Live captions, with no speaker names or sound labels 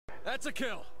That's a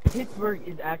kill. Pittsburgh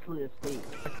is actually a state.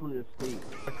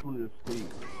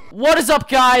 What is up,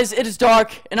 guys? It is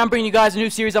Dark, and I'm bringing you guys a new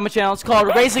series on my channel. It's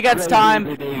called Race Against Time,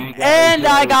 and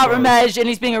I got Ramesh, and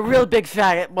he's being a real big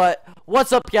faggot. But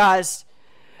what's up, guys?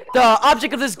 The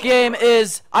object of this game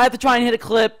is I have to try and hit a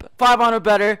clip 500 or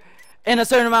better in a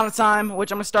certain amount of time,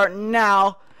 which I'm gonna start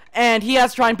now, and he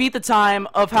has to try and beat the time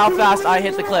of how fast I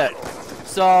hit the clip.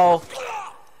 So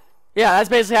yeah, that's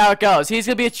basically how it goes. He's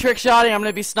gonna be trick shotting, I'm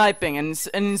gonna be sniping, and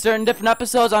in certain different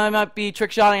episodes I might be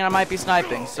trick shotting and I might be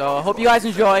sniping. So I hope you guys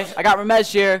enjoy. I got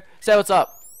Ramesh here. Say what's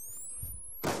up.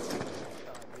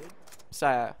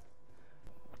 Saya.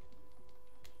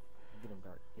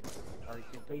 Alright,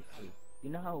 so basically, you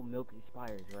know how milk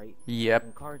expires, right? Yep.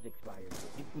 And cars expire.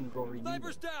 You can go renew them.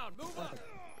 Down. Move up.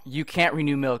 You can't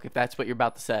renew milk if that's what you're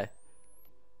about to say.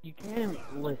 You can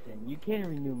listen. You can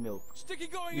renew milk Sticky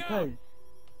going out.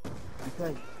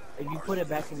 because if you put it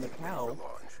back in the cow,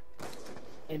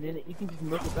 and then you can just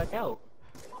milk it back out.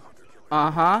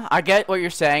 I get what you're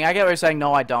saying. I get what you're saying.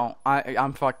 No, I don't.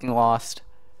 I'm fucking lost.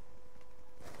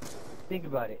 Think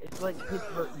about it. It's like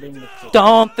Pittsburgh being the state.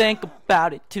 Don't think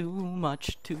about it too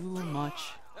much.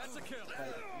 That's a kill.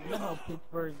 You know how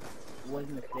Pittsburgh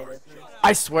wasn't a state at first?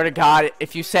 I swear to God,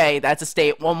 if you say that's a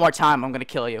state one more time, I'm gonna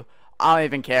kill you. I don't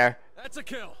even care. That's a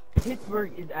kill.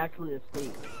 Pittsburgh is actually a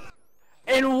state.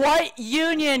 In what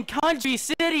union, country,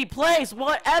 city, place,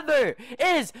 whatever,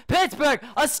 is Pittsburgh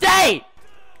a state?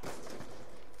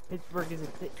 Pittsburgh is a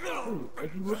state. Dude,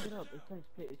 if you look it up, it says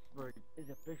Pittsburgh is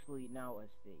officially now a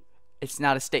state. It's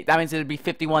not a state. That means it'd be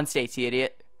 51 states, you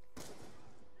idiot.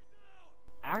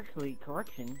 Actually,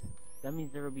 correction, that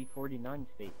means there would be 49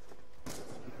 states.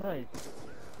 Because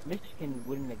Michigan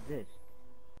wouldn't exist.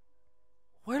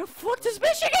 Where the fuck does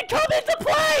Michigan come into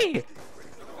play? Bad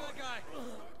guy.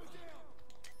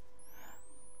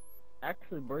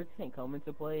 Actually, birds can't come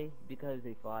into play because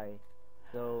they fly.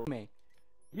 So Me.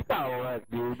 you got luck,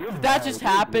 dude. That just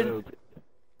happened.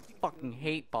 I fucking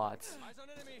hate bots. Eyes on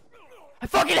enemy. I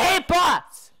fucking hate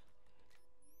bots!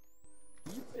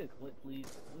 Can you put a clip,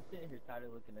 please? I'm sitting here tired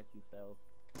of looking at you fail.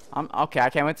 I'm okay.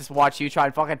 I can't wait to watch you try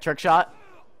and fucking trick shot.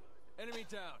 Enemy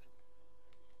down.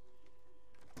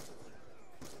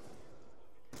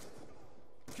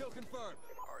 Kill confirmed.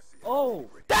 Oh!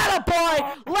 That a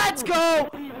boy! Let's go!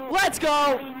 Let's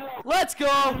go! Let's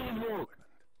go!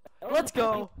 Let's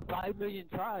go! 5 million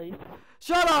tries.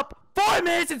 Shut up! 4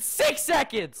 minutes and 6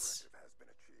 seconds!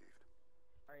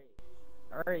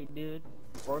 Alright, dude.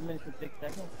 4 minutes and 6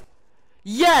 seconds.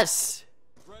 Yes!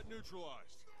 Threat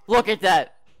neutralized. Look at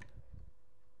that.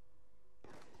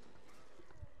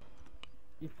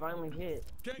 You finally hit.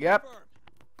 Can't Yep. confirm.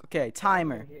 Okay,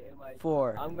 timer. Hit in like,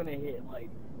 4. I'm gonna hit in like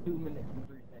 2 minutes and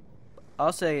 3 seconds.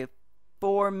 I'll say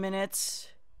 4 minutes.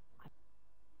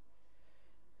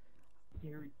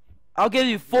 I'll give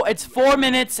you 4. It's 4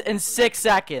 minutes and 6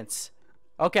 seconds.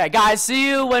 Okay, guys, see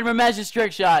you when Ramesh is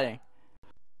trick shotting.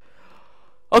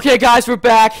 Okay, guys, we're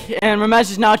back, and Ramesh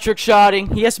is now trick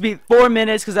shotting. He has to be 4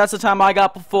 minutes because that's the time I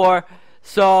got before.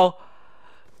 So,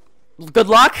 good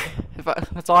luck.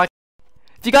 That's all.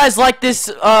 If you guys like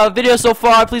this video so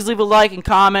far, please leave a like and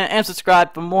comment and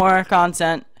subscribe for more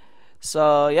content.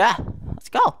 So yeah, let's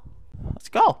go. Let's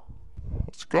go.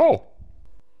 Let's go.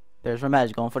 There's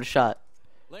Ramesh going for the shot.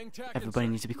 Laying tack Everybody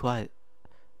insert. needs to be quiet.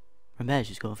 Ramesh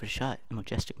is going for the shot. A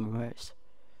majestic reverse.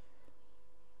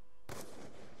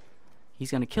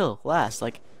 He's gonna kill last,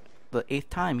 like the 8th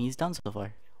time he's done so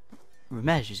far.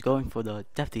 Ramesh is going for the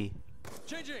defty.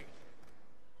 Changing.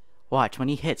 Watch, when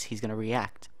he hits, he's gonna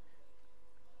react.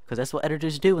 Because that's what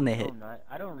editors do when they hit.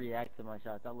 I don't react to my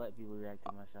shots. I let people react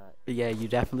to my shot. Yeah, you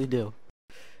definitely do.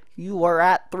 You are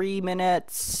at 3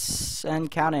 minutes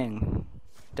and counting.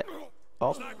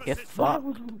 Oh, get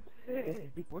fucked.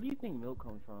 Where do you think milk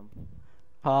comes from?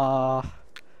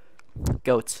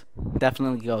 Goats.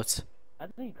 Definitely goats. I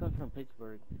think it comes from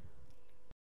Pittsburgh.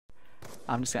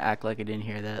 I'm just gonna act like I didn't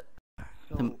hear that.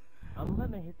 So, I'm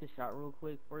gonna hit the shot real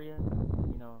quick for you.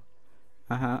 You know.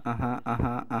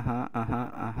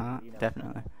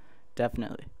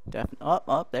 Definitely.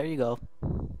 Oh, there you go.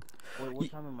 Wait, what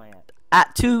time am I at?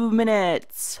 At 2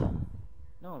 minutes.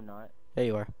 No, I'm not. There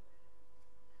you are.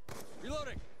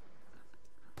 Reloading.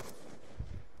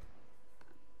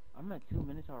 I'm at 2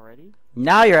 minutes already?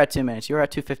 Now you're at 2 minutes. You were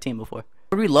at 2:15 before.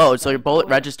 Reload so your bullet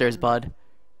registers, bud.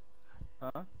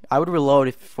 Huh? I would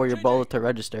reload for your bullet to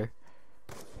register.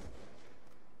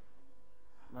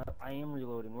 I am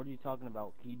reloading. What are you talking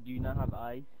about? Do you not have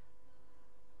eyes?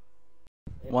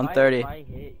 If 1:30. If I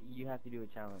hit, you have to do a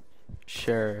challenge.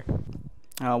 Sure.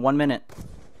 1 minute.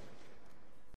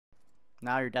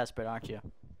 Now you're desperate, aren't you?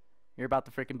 You're about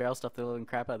to freaking barrel stuff the living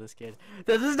crap out of this kid.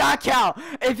 This does not count.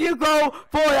 If you go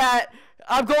for that,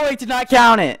 I'm going to not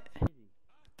count it.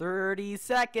 30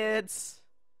 seconds.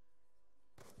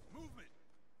 Movement.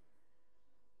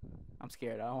 I'm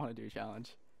scared. I don't want to do a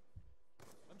challenge.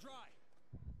 I'm dry.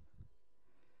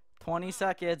 20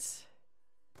 seconds.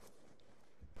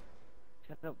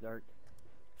 Shut up, Dark.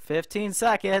 15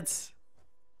 seconds.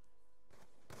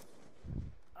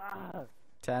 Ah,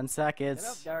 10 shut up,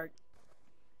 seconds. Dark.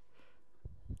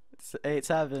 8,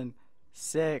 7,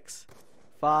 6,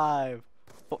 5.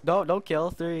 No, don't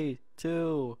kill. 3,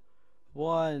 2,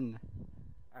 1.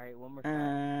 Alright, one more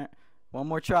time. One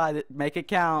more try. Make it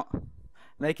count.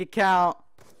 Make it count.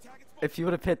 If you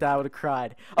would have hit that, I would have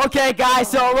cried. Okay, guys,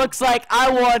 so it looks like I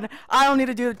won. I don't need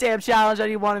to do the damn challenge that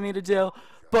you wanted me to do.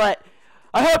 But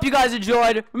I hope you guys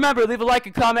enjoyed. Remember, leave a like,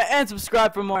 a comment, and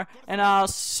subscribe for more. And I'll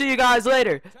see you guys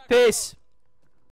later. Peace.